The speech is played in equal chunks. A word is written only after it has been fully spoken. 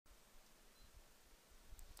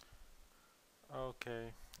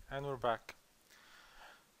Okay, and we're back.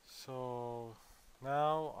 So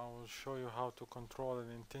now I will show you how to control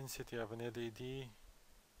the intensity of an LED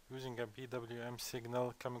using a PWM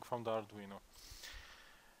signal coming from the Arduino.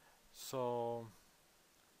 So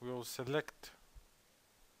we will select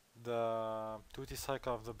the duty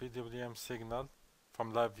cycle of the PWM signal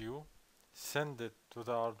from LabVIEW, send it to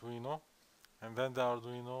the Arduino, and then the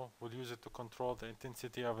Arduino will use it to control the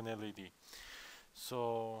intensity of an LED.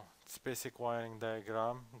 So it's basic wiring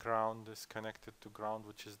diagram. Ground is connected to ground,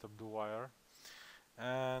 which is the blue wire,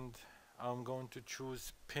 and I'm going to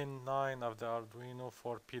choose pin 9 of the Arduino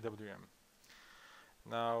for PWM.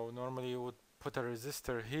 Now normally you would put a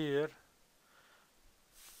resistor here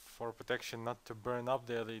for protection, not to burn up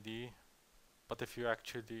the LED, but if you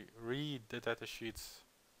actually read the data sheets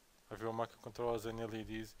of your microcontrollers and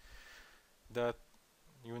LEDs, that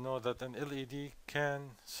you know that an LED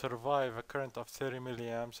can survive a current of 30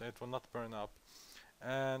 milliamps and it will not burn up.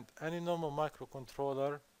 And any normal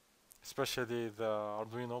microcontroller, especially the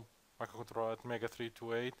Arduino microcontroller at Mega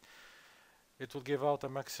 328, it will give out a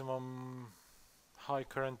maximum high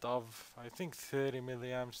current of, I think, 30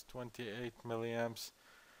 milliamps, 28 milliamps,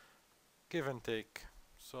 give and take.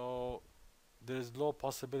 So there is low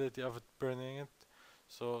possibility of it burning it.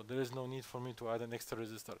 So there is no need for me to add an extra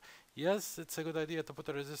resistor. Yes, it's a good idea to put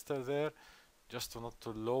a resistor there just not to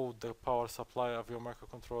load the power supply of your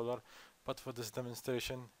microcontroller, but for this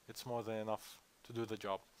demonstration it's more than enough to do the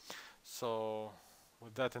job. So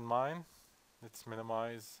with that in mind, let's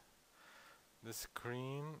minimize the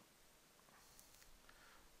screen,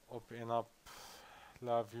 open up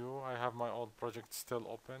LabVIEW. I have my old project still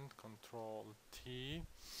open, Control T.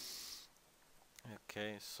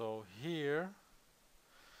 Okay, so here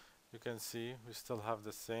you can see we still have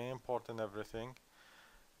the same port and everything.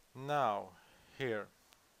 Now here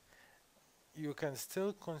you can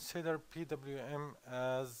still consider PWM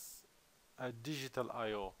as a digital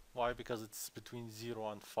I/O. Why? Because it's between 0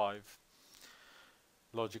 and 5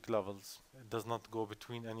 logic levels. It does not go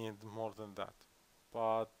between any more than that.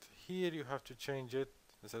 But here you have to change it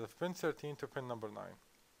instead of pin 13 to pin number 9.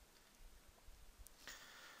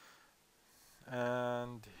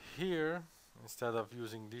 And here, instead of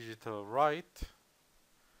using digital write,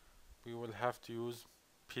 we will have to use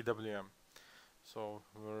PWM. So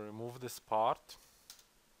we'll remove this part,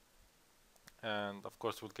 and of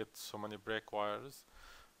course we'll get so many break wires,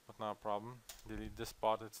 but not a problem. Delete this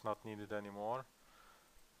part, it's not needed anymore.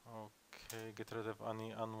 Okay, get rid of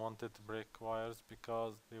any unwanted break wires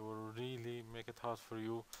because they will really make it hard for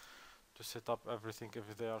you to set up everything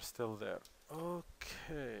if they are still there.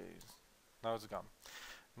 Okay, now it's gone.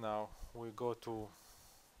 Now we go to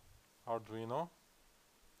Arduino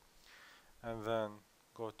and then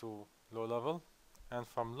go to low level, and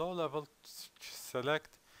from low level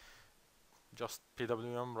select just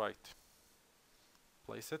PWM write,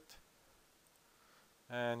 place it,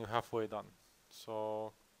 and you're halfway done.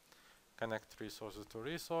 So connect resources to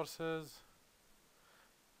resources,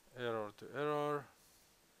 error to error,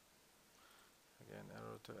 again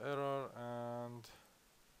error to error, and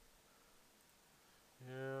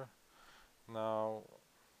here now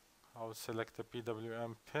I'll select the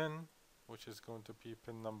PWM pin, which is going to be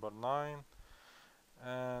pin number 9,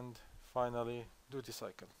 and finally duty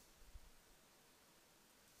cycle.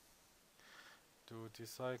 Duty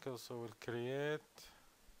cycle, so we'll create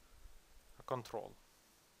a control.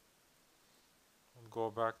 We'll go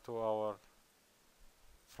back to our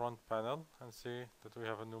front panel and see that we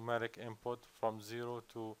have a numeric input from 0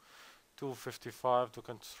 to 255 to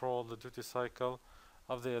control the duty cycle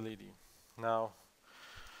of the LED. Now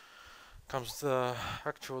comes the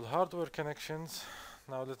actual hardware connections.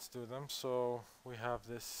 Now let's do them. So we have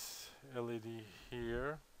this LED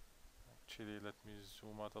here. Actually, let me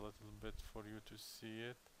zoom out a little bit for you to see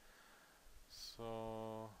it.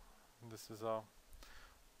 So this is a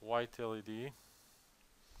white LED.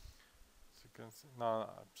 So you can see, no,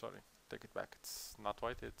 I'm sorry, take it back. It's not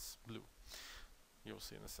white, it's blue. You'll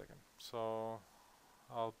see in a second. So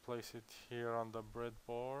I'll place it here on the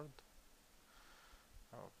breadboard.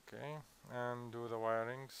 Okay, and do the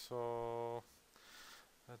wiring. So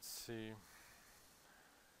let's see,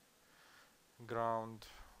 ground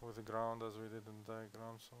with the ground as we did in the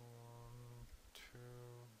diagram. So 1, 2,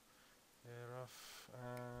 ARF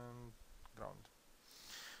and ground,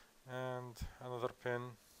 and another pin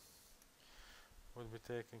will be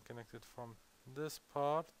taken connected from this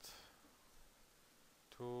part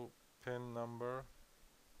to pin number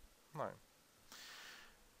 9.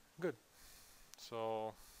 Good.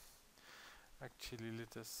 So actually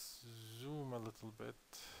let us zoom a little bit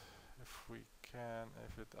if we can,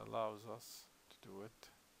 if it allows us to do it.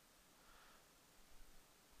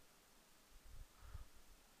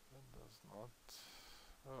 Okay,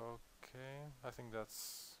 I think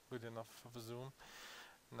that's good enough of a zoom.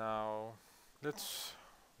 Now let's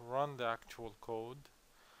run the actual code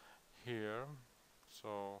here.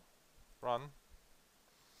 So run.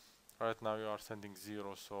 Right now you are sending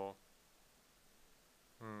 0, so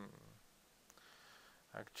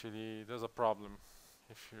actually there's a problem.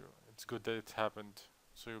 It's good that it happened,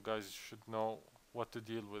 so you guys should know what to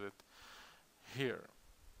deal with it. Here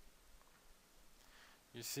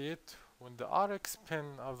you see it, when the RX pin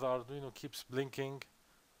of the Arduino keeps blinking,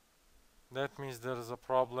 that means there is a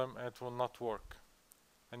problem and it will not work,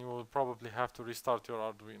 and you will probably have to restart your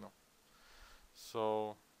Arduino.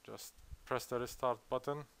 So just press the restart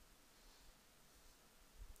button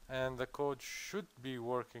and the code should be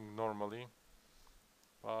working normally,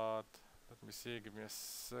 but let me see, give me a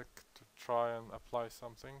sec to try and apply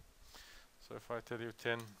something. So if I tell you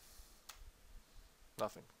 10,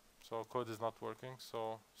 nothing. So code is not working,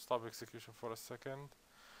 so stop execution for a second,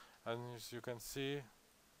 and as you can see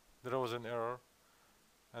there was an error,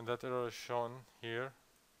 and that error is shown here.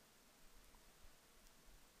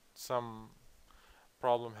 Some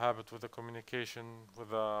problem happened with the communication with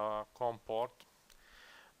the COM port,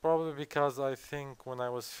 probably because I think when I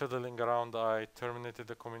was fiddling around I terminated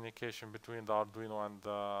the communication between the Arduino and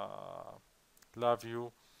the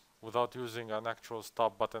LabVIEW without using an actual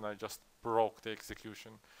stop button. I just broke the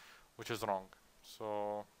execution, which is wrong.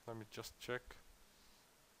 So let me just check.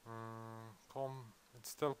 It's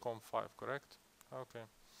still COM5, correct? Okay.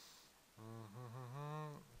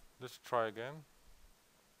 Let's try again.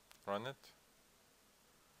 Run it.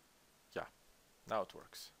 Yeah, now it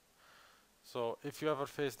works. So if you ever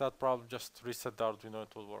face that problem, just reset the Arduino,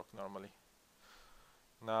 it will work normally.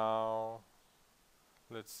 Now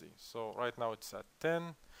let's see. So right now it's at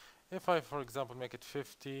 10. If I, for example, make it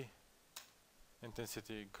 50,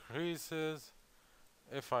 intensity increases.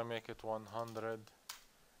 If I make it 100,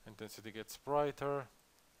 intensity gets brighter.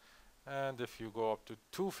 And if you go up to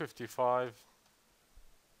 255,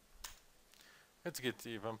 it gets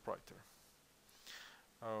even brighter.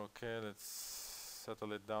 Okay, let's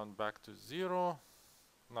settle it down back to 0.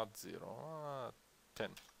 Not 0, 10.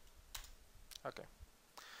 Okay.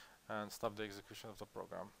 And stop the execution of the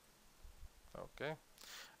program. Okay.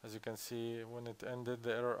 As you can see, when it ended,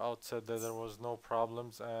 the error out said that there was no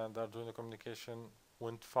problems and Arduino communication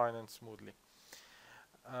went fine and smoothly.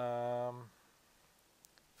 Of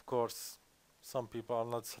course, some people are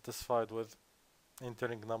not satisfied with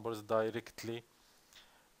entering numbers directly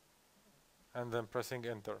and then pressing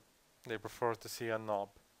enter. They prefer to see a knob.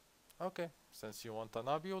 Okay, since you want a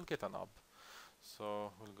knob, you will get a knob.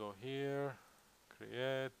 So we'll go here,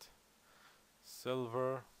 create,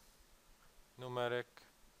 silver, numeric,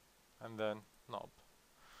 and then knob.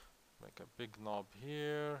 Make a big knob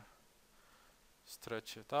here,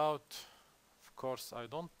 stretch it out. Of course, I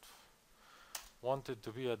don't want it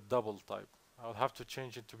to be a double type. I'll have to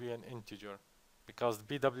change it to be an integer, because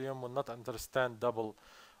the PWM will not understand double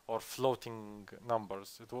or floating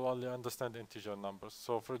numbers. It will only understand integer numbers.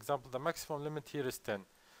 So for example, the maximum limit here is 10.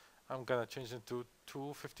 I'm gonna change it to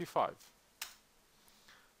 255.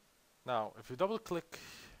 Now if you double click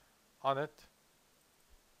on it,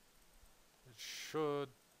 it should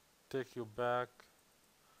take you back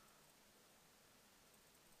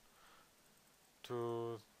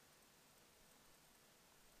to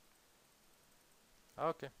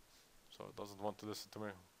okay, so it doesn't want to listen to me.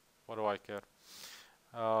 What do I care?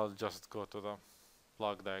 I'll just go to the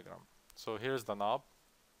block diagram. So here's the knob.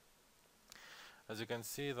 As you can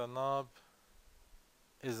see, the knob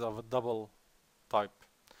is of a double type,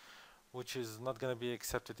 which is not going to be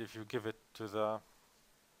accepted if you give it to the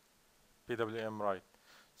PWM right.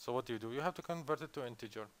 So what do? You have to convert it to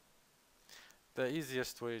integer. The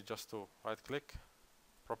easiest way is just to right click,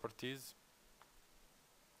 properties,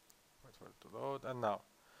 wait for it to load, and now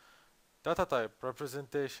data type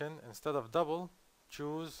representation, instead of double,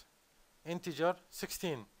 choose integer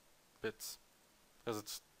 16 bits, because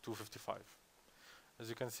it's 255. As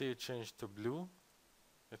you can see, it changed to blue.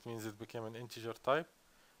 It means it became an integer type.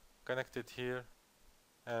 Connect it here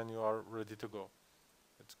and you are ready to go.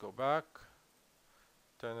 Let's go back,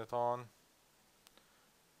 turn it on.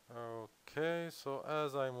 Okay, so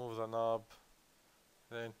as I move the knob,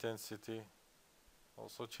 the intensity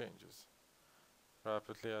also changes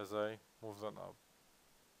rapidly as I move the knob.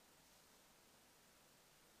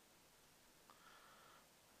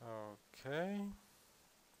 Okay,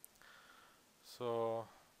 so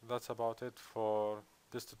that's about it for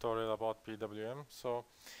this tutorial about PWM. So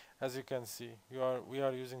as you can see, we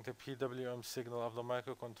are using the PWM signal of the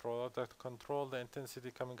microcontroller that control the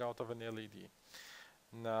intensity coming out of an LED.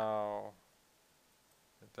 Now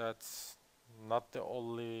that's not the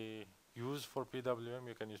only use for PWM.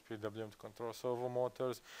 You can use PWM to control servo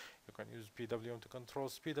motors. You can use PWM to control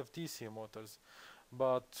speed of DC motors.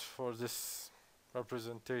 But for this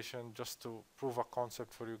representation, just to prove a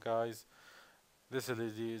concept for you guys, this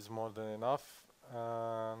LED is more than enough.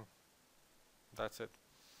 And that's it.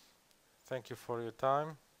 Thank you for your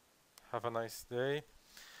time. Have a nice day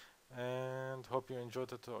and hope you enjoyed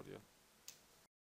the tutorial.